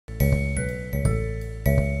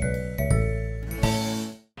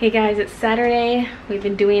Hey guys, it's Saturday. We've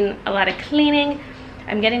been doing a lot of cleaning.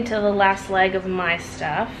 I'm getting to the last leg of my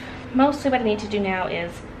stuff. Mostly what I need to do now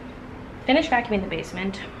is finish vacuuming the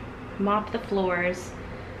basement, mop the floors,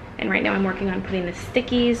 and right now I'm working on putting the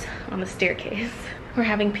stickies on the staircase. We're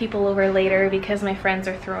having people over later because my friends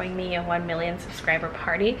are throwing me a 1 million subscriber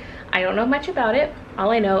party. I don't know much about it. All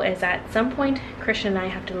I know is at some point Christian and I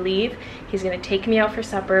have to leave. He's gonna take me out for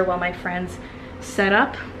supper while my friends set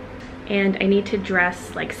up, and I need to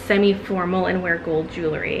dress like semi-formal and wear gold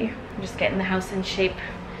jewelry. I'm just getting the house in shape,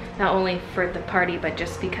 not only for the party, but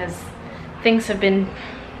just because things have been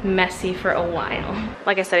messy for a while.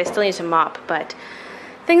 Like I said, I still need to mop, but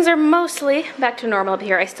things are mostly back to normal up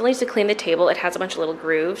here. I still need to clean the table. It has a bunch of little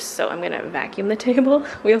grooves, so I'm gonna vacuum the table.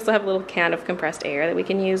 We also have a little can of compressed air that we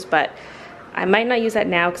can use, but I might not use that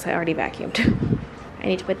now because I already vacuumed. I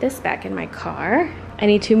need to put this back in my car. I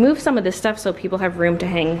need to move some of this stuff so people have room to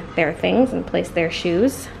hang their things and place their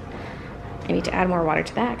shoes. I need to add more water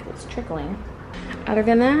to that because it's trickling. Other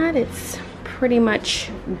than that, it's pretty much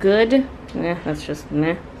good. That's just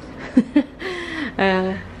meh.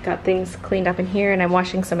 Got things cleaned up in here, and I'm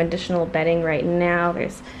washing some additional bedding right now.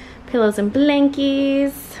 There's pillows and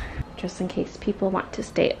blankies, just in case people want to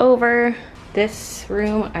stay over. This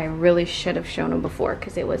room, I really should have shown them before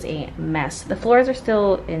because it was a mess. The floors are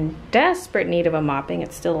still in desperate need of a mopping.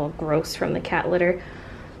 It's still all gross from the cat litter,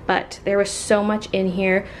 but there was so much in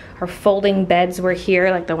here. Our folding beds were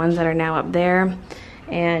here, like the ones that are now up there.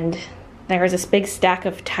 And there was this big stack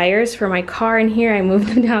of tires for my car in here. I moved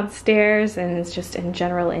them downstairs, and it's just in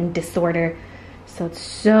general in disorder. So it's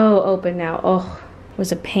so open now. Oh, it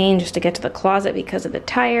was a pain just to get to the closet because of the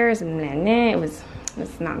tires, and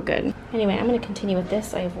it's not good. Anyway, I'm gonna continue with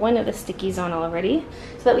this. I have one of the stickies on already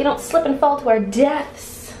so that we don't slip and fall to our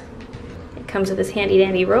deaths. It comes with this handy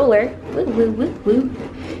dandy roller. Woo, woo, woo, woo.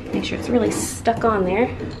 Make sure it's really stuck on there.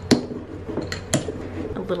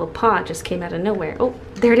 A little paw just came out of nowhere. Oh,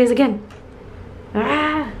 there it is again.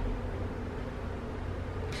 Ah!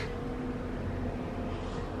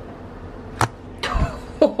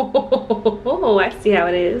 Oh, I see how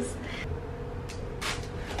it is.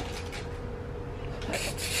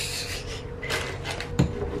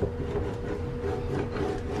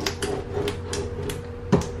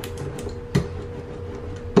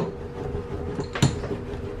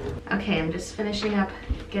 Okay, I'm just finishing up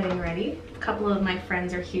getting ready. A couple of my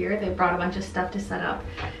friends are here. They brought a bunch of stuff to set up.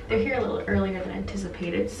 They're here a little earlier than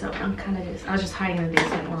anticipated, so I was just hiding in the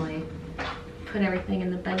basement while I put everything in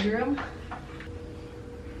the bedroom.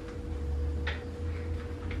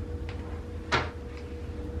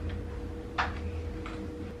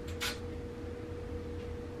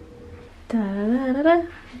 Da, da, da, da,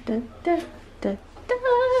 da, da, da, da.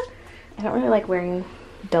 I don't really like wearing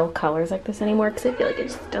dull colors like this anymore because I feel like it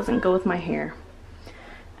just doesn't go with my hair.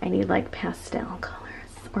 I need like pastel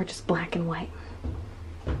colors or just black and white.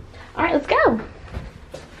 All right, let's go.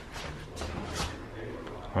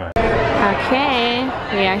 Right. Okay,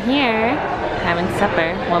 we are here having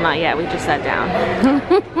supper. Well, not yet, we just sat down.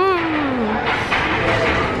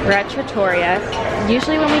 We're at Trattoria.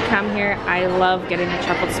 Usually when we come here, I love getting the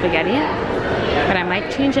truffled spaghetti, but I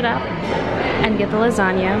might change it up and get the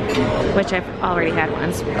lasagna, which I've already had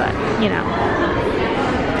once, but you know,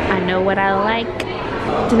 I know what I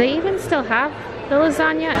like. Do they even still have the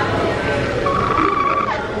lasagna?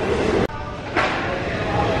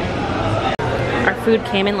 Our food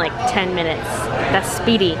came in like 10 minutes. That's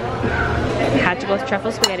speedy. Had to go with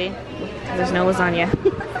truffle spaghetti because there's no lasagna.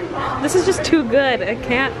 This is just too good. I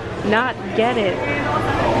can't not get it.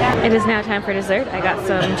 It is now time for dessert. I got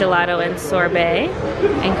some gelato and sorbet,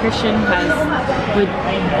 and Christian has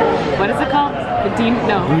what is it called?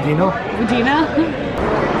 Budino?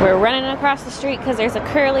 We're running across the street because there's a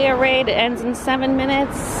curly raid. It ends in 7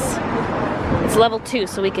 minutes. It's level 2,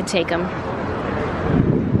 so we can take them.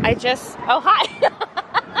 Oh, hi!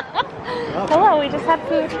 Hello, we just had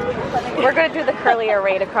food. We're gonna do the curly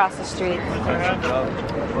raid across the street.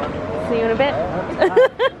 See you in a bit.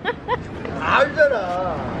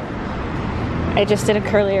 I just did a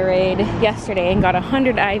curlia raid yesterday and got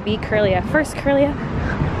 100 IV curlia. First curlia,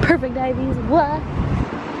 perfect IVs, what?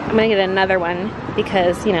 I'm gonna get another one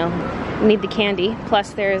because, you know, need the candy.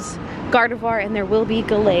 Plus there's Gardevoir and there will be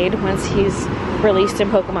Gallade once he's released in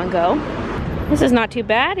Pokemon Go. This is not too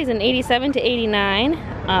bad. He's an 87 to 89.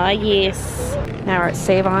 Yes. Now we're at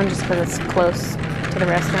Save On just because it's close to the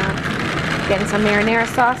restaurant. Getting some marinara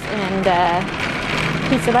sauce and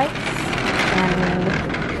pizza bites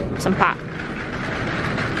and some pop.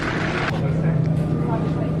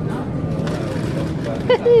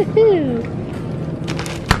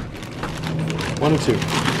 One or two?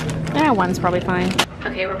 One's probably fine.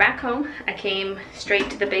 Okay, we're back home. I came straight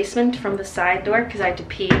to the basement from the side door because I had to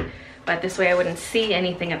pee, but this way I wouldn't see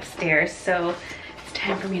anything upstairs. So it's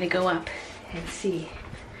time for me to go up and see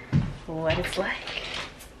what it's like.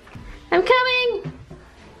 I'm coming!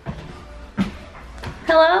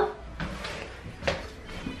 Hello?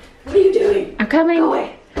 What are you doing? I'm coming. Go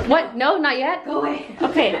away. What? No, not yet? Go away.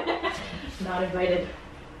 Okay. Not invited.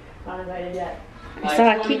 Not invited yet. I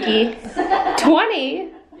saw Kiki. 20?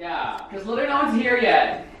 Yeah, because literally no one's here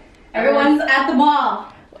yet. Everyone's at the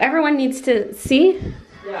mall. Everyone needs to see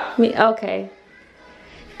Yeah. me. Okay.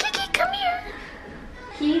 Kiki, come here.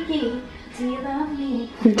 Kiki, do you love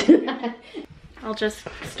me? I'll just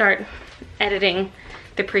start editing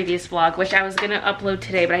the previous vlog, which I was gonna upload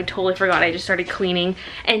today, but I totally forgot. I just started cleaning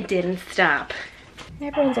and didn't stop.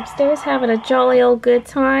 Everyone's upstairs having a jolly old good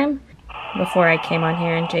time. Before I came on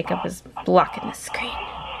here and Jacob was blocking the screen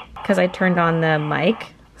because I turned on the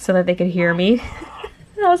mic so that they could hear me.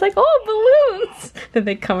 I was like, oh, balloons! Then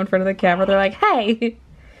they come in front of the camera, they're like, hey!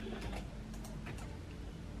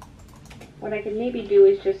 What I could maybe do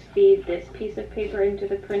is just feed this piece of paper into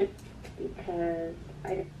the print because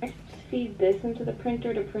I might just feed this into the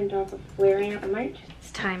printer to print off a flare amp.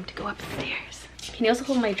 It's time to go upstairs. Can you also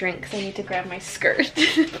hold my drink because I need to grab my skirt.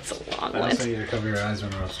 It's a long one. I also need to cover your eyes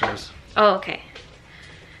when we're upstairs. Oh, okay.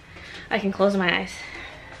 I can close my eyes.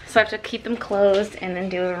 So I have to keep them closed and then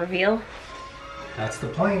do a reveal. That's the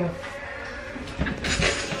plan.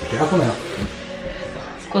 Careful now.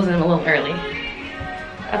 Let's close them a little early.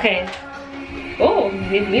 Okay. Oh, we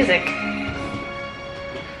need music.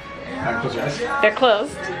 Alright, close your eyes. They're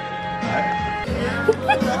closed. Alright.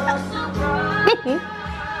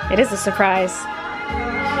 It is a surprise.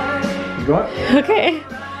 You go up. Okay.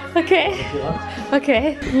 Okay.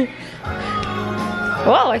 Okay.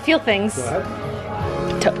 Whoa, I feel things. Go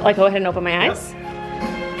ahead. Like, go ahead and open my eyes.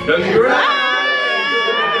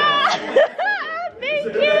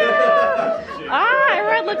 Thank you!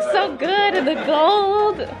 Everyone looks so good in the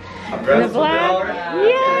gold. And the black.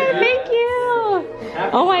 Yeah, thank you!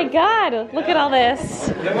 Oh my god, look at all this.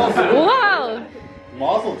 Whoa!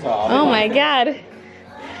 Mazel tov. Oh my god.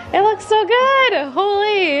 It looks so good!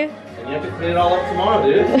 Holy! And you have to clean it all up tomorrow,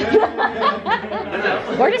 dude.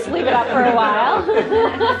 Or just leave it up for a while.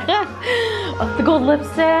 Oh, the gold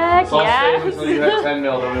lipstick, So I'll yes. save until you have 10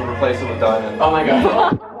 mil, then we replace it with diamond. Oh my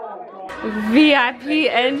god. VIP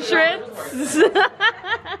entrance.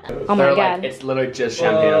 Oh my god. It's literally just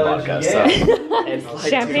champagne and vodka, so. It's like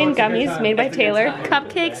Champagne gummies made by Taylor.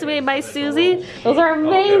 Cupcakes made by Susie. Those are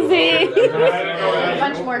amazing. A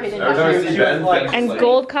bunch more hidden. Every time I see Ben, Ben's And like,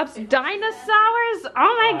 gold cups. Dinosaurs. Oh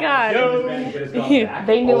my god.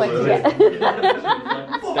 They knew what to get.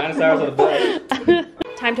 Dinosaurs are the best.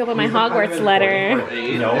 Time to open my Hogwarts letter.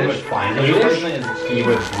 No, but finally, he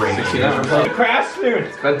was ready. crash food.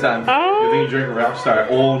 It's bedtime. Oh. You think you drink a rap star?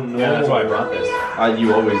 Oh no. Yeah, that's why I brought this.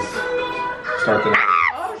 You always start the night.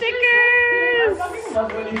 Stickers.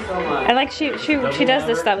 I like she does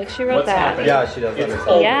this stuff. Like she wrote that. Yeah, she does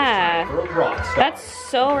understand. Yeah. That's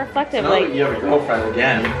so reflective. Now Like that you have a girlfriend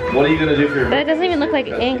again, what are you gonna do for your that doesn't even look like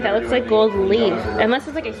ink. That looks like gold leaf. Unless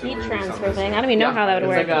it's like a heat transfer thing. I don't even know how that would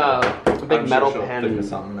work. It's like a big metal pen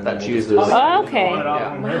that chooses. Oh, okay.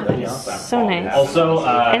 Yeah. So nice. Also,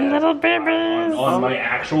 And little babies. on my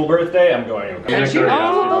actual birthday, I'm going. And she Oh.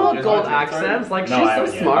 has the gold accents. Like, she's so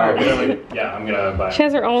smart. Yeah, I'm gonna buy. She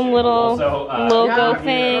has her own little Also, logo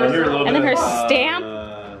thing. Here, a little And then her bit of, stamp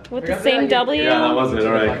with the same W. Yeah, that was it.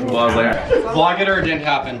 All right. Well, I was like, Vlog it or it didn't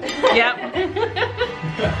happen. Yep.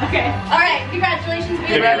 Okay. All right. Congratulations,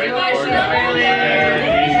 baby. Congrats!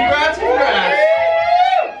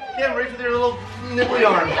 Can't wait for your little nibbly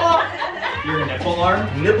arm. Your nipple arm?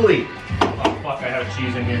 Nibbly. Oh fuck! I have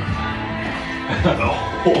cheese in here.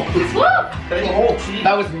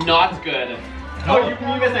 That was not good. Oh, you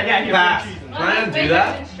missed that. Yeah, Pass. cheese. Can I undo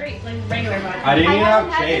that? Straight, like regular vodka. I didn't even have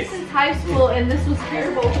had this chase. since high school, and this was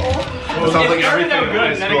terrible. It sounds like It started everything out in good,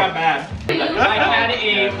 high and then it school. got bad. I had a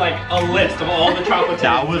list of all the chocolate.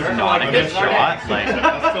 That was not a good shot. Like,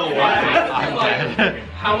 That's still why. I'm dead.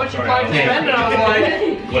 How much you planning to spend? And I was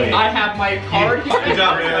like, I have my card here. Good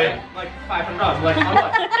job, Baylee. Like $500. I'm like, how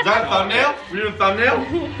much? Is that a thumbnail? We doing a thumbnail?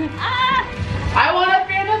 I want to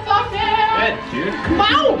be in the thumbnail. Good, dude. Come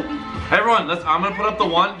on. Hey everyone, I'm gonna put up the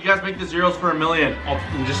one. You guys make the zeros for $1 million.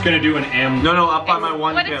 I'm just gonna do an M. No, up by my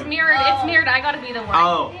one, But it's Kim. mirrored. It's mirrored. I gotta be the one.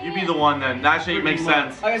 Oh, you be the one then. That actually makes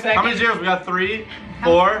sense. Okay, so I How many zeros? We got 3,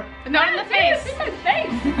 4, Not in the face.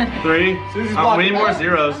 3. Susie's We need more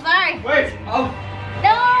zeros. Sorry. Wait. Oh.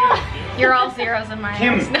 No. You're all zeros in my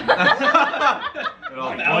Kim. eyes.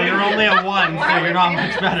 Well, you're only a 1, so you're not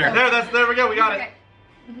much better. There we go. We got it.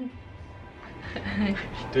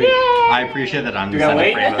 Dude, I appreciate that I'm the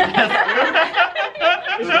center frame of this.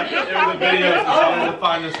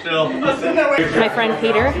 My friend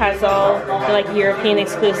Peter has all the like European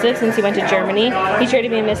exclusives since he went to Germany. He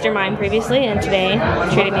traded me a Mr. Mime previously, and today he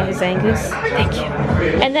traded me this Angus. Thank you.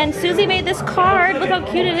 And then Susie made this card. Look how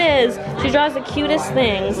cute it is. She draws the cutest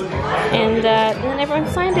things, and then everyone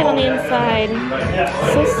signed it on the inside.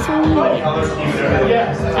 So sweet.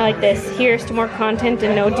 I like this. Here's to more content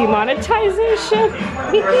and no demonetization.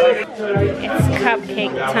 It's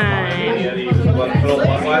cupcake time.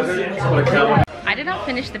 I did not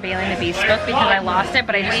finish the Baylee and the Beast book because I lost it,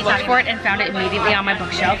 but I just looked for it and found it immediately on my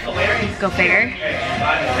bookshelf. Go figure.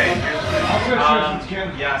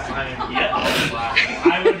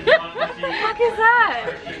 What is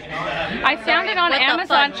that? I found it on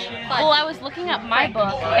Amazon. Well, I was looking up my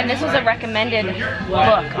book, and this was a recommended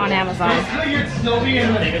book on Amazon. Baylee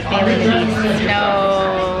and the Beast.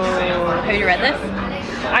 No. Have you read this?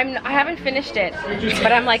 I haven't finished it,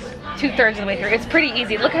 but I'm like 2/3 of the way through. It's pretty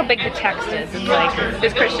easy. Look how big the text is. It's like,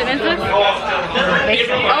 is Christian into it? Oh,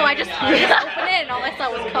 I just opened it and all I saw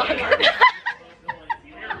was cock.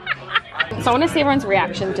 So I want to see everyone's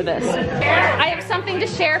reaction to this. I have something to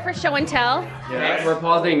share for show and tell. Yeah, we're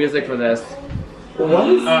pausing music for this.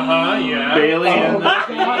 Yeah.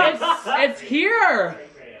 Baylee. It's here.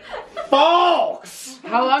 Folks!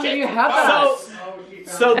 How long have you had that?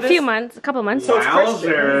 So A few months, a couple months.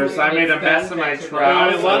 Wowzers, I made a mess of my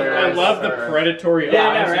trousers. I love the predatory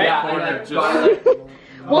eyes in the corner.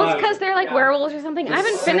 Well, it's because they're like werewolves or something. I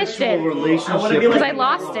haven't finished it because I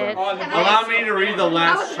lost it. Allow me to read the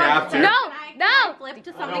last chapter. No, no. Flip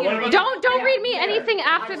to something and read. Don't read me anything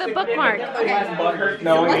after the bookmark.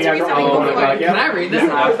 No, Let's read something Oh my before. god, can I read this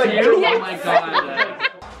after you? Oh my god.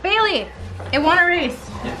 Baylee, it won't erase.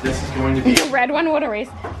 This is going to be. The red one would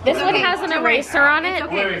erase. This one has an eraser on it.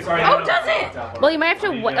 Okay. Oh, does it? Well, you might have to.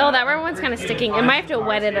 Oh, that red one's kind of sticking. You might have to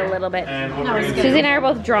wet it a little bit. Susie and I are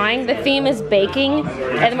both drawing. The theme is baking,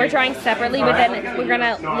 and we're drawing separately. But then we're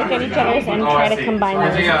gonna look at each other's and try to combine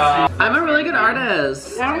them. I'm a really good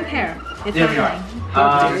artist. I don't care. It's not mine.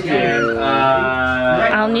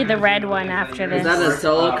 I'll need the red one after this. Is that a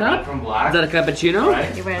solo cup? Is that a cappuccino?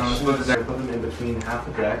 You wish. Put them in between half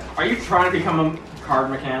the deck. Are you trying to become a card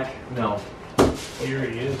mechanic? No. Here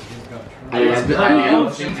he is. He's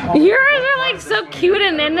got Yours are like so cute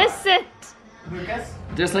and innocent.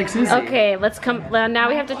 Just like Susie. Okay, let's come. Now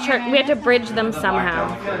we have to bridge them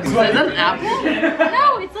somehow. Is that an apple?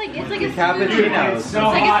 No, it's like a Cappuccino. It's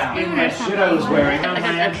like a spoon or something.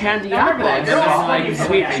 Like a candy apple. It's like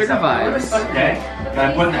sweet sugar vibes. Okay.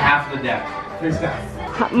 Then I put in half of the deck.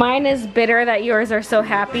 Mine is bitter that yours are so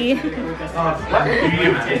happy. What do you think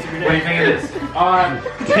of this?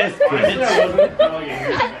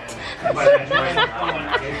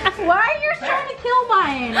 Why are you trying to kill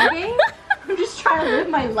mine, okay? I'm just trying to live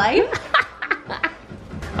my life.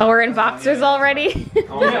 Oh, we're in boxers already?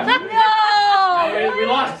 Oh, yeah. No! We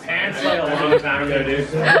lost pants like a long time ago, dude.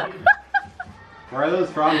 Where are those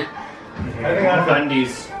from? I think on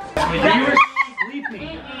Bundy's. You were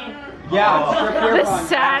sleeping. The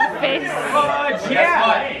sad face.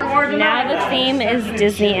 Now the theme is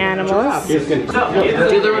Disney animals. Do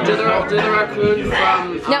the raccoon from...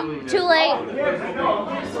 No, too late.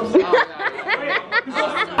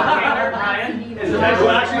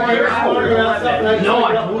 No, I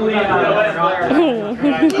totally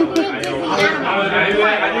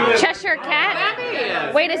Cheshire cat?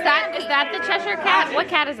 Wait, is that the Cheshire cat? What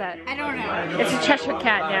cat is that? I don't know. It's a Cheshire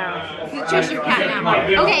cat now. It's a Cheshire cat now.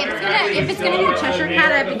 Okay, if it's gonna be the Cheshire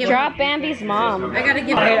cat, I have to give. Draw Bambi's mom. I gotta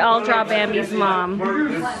give. Alright, I'll draw Bambi's mom. I'm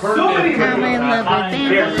in love with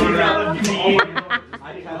Bambi.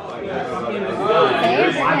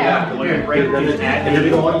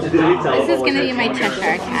 This is gonna be my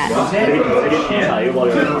Cheshire cat.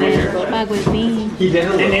 Bug with me.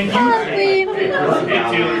 Bug with me.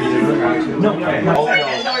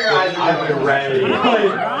 I've been ready.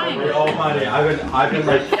 I've been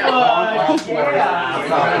like,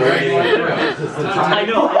 I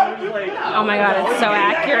know. Oh my god, it's so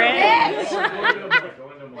accurate.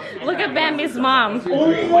 Look at Bambi's mom.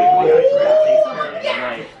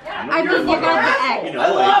 I think you got the egg.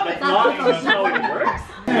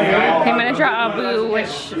 Okay, I'm gonna draw Abu,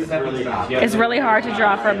 which is really hard to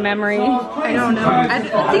draw from memory. I don't know.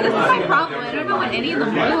 See, this is my problem. I don't know what any of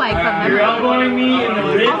them look like from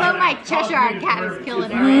memory. Although my Cheshire cat is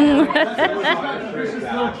killing it right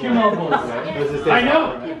now. I know.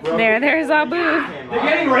 There's Abu. They're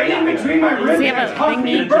getting right in between my ribs. Does he have a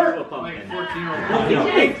thingy?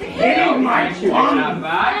 It's hitting my lung.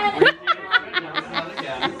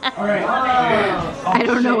 All right. I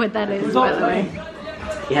don't know what that is, by the way.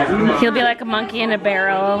 He'll be like a monkey in a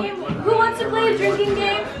barrel. Who wants to play a drinking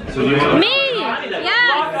game? Me!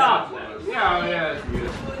 Yes!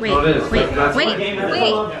 Wait.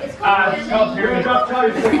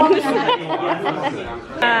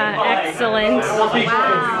 Excellent. Wow.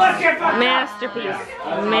 Masterpiece.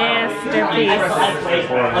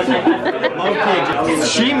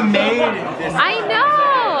 She made this. I know!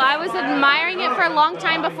 I was admiring it for a long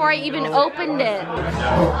time before I even opened it.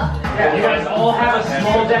 You guys all have a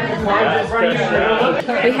small deck of cards in front of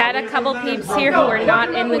you. We had a couple peeps here who were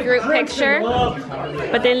not in the group picture,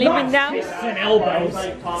 but they leave it down.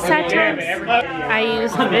 Sometimes I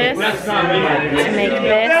use this to make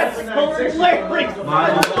this. I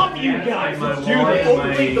love you guys. Let's do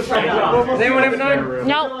this. Does anyone have a nine?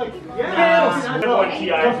 Nope. I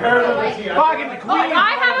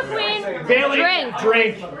have a queen. Baylee,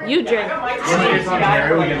 drink. You drink.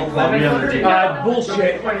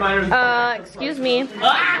 Bullshit. Excuse me.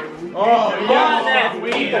 Oh, yeah, that's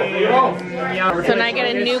weird. So now I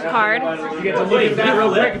get a new card. You get to look at that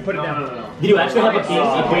real quick and put it down. Did you actually have a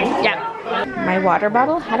queen? Yeah. My water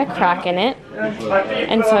bottle had a crack in it,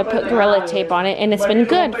 and so I put Gorilla Tape on it, and it's been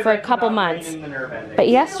good for a couple months. But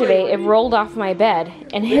yesterday, it rolled off my bed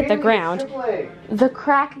and hit the ground. The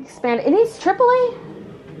crack expanded. It needs AAA?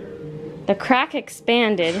 The crack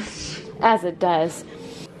expanded, as it does.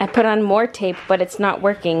 I put on more tape, but it's not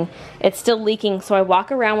working. It's still leaking, so I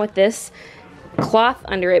walk around with this cloth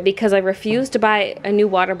under it because I refuse to buy a new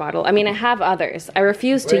water bottle. I mean, I have others. I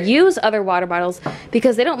refuse to use other water bottles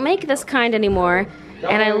because they don't make this kind anymore,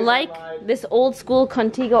 and I like this old school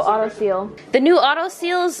Contigo auto seal. The new auto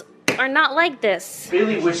seals are not like this.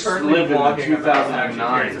 Baylee wished to live in the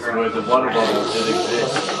 2009 where the water bottles did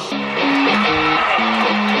exist.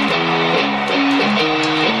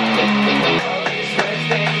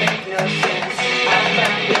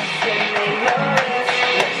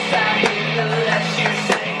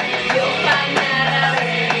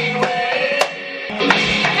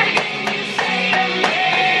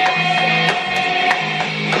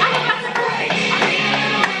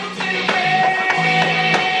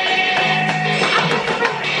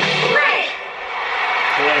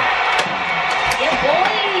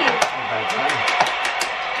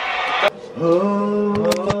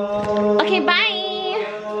 Okay, bye!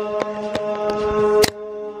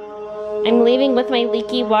 I'm leaving with my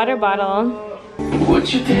leaky water bottle.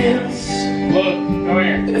 Would you dance? Look, come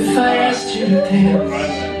here. If I asked you to dance?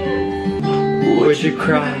 Would you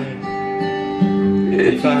cry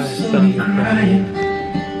if I saw you crying?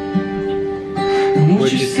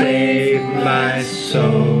 Would you save my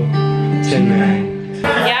soul tonight?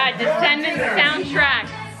 Yeah, Descendants soundtrack.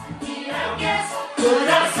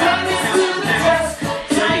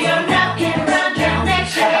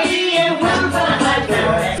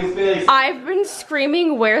 I've been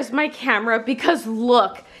screaming, where's my camera? Because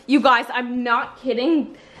look, you guys, I'm not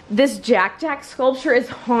kidding. This Jack sculpture is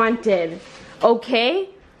haunted, okay?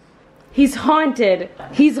 He's haunted.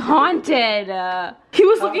 He's haunted. He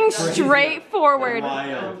was looking straight forward.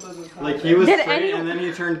 Like he was straight and then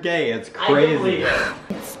he turned gay. It's crazy.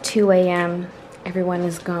 It's 2 a.m. Everyone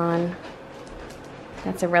is gone.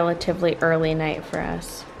 That's a relatively early night for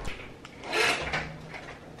us.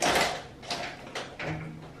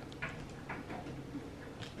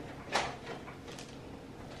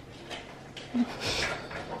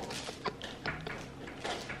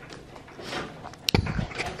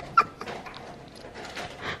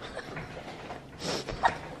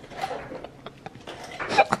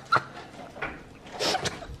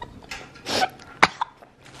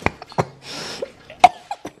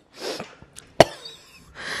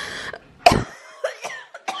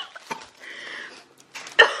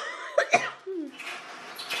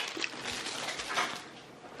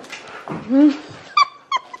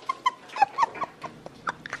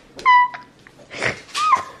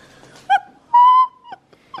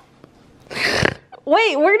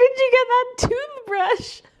 Wait, where did you get that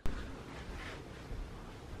toothbrush?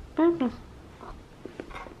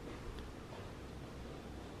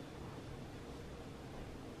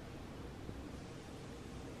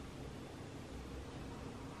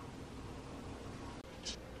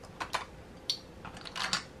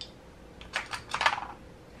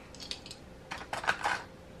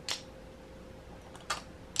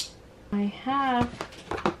 I have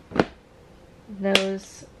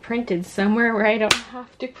those printed somewhere where I don't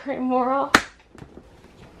have to print more off.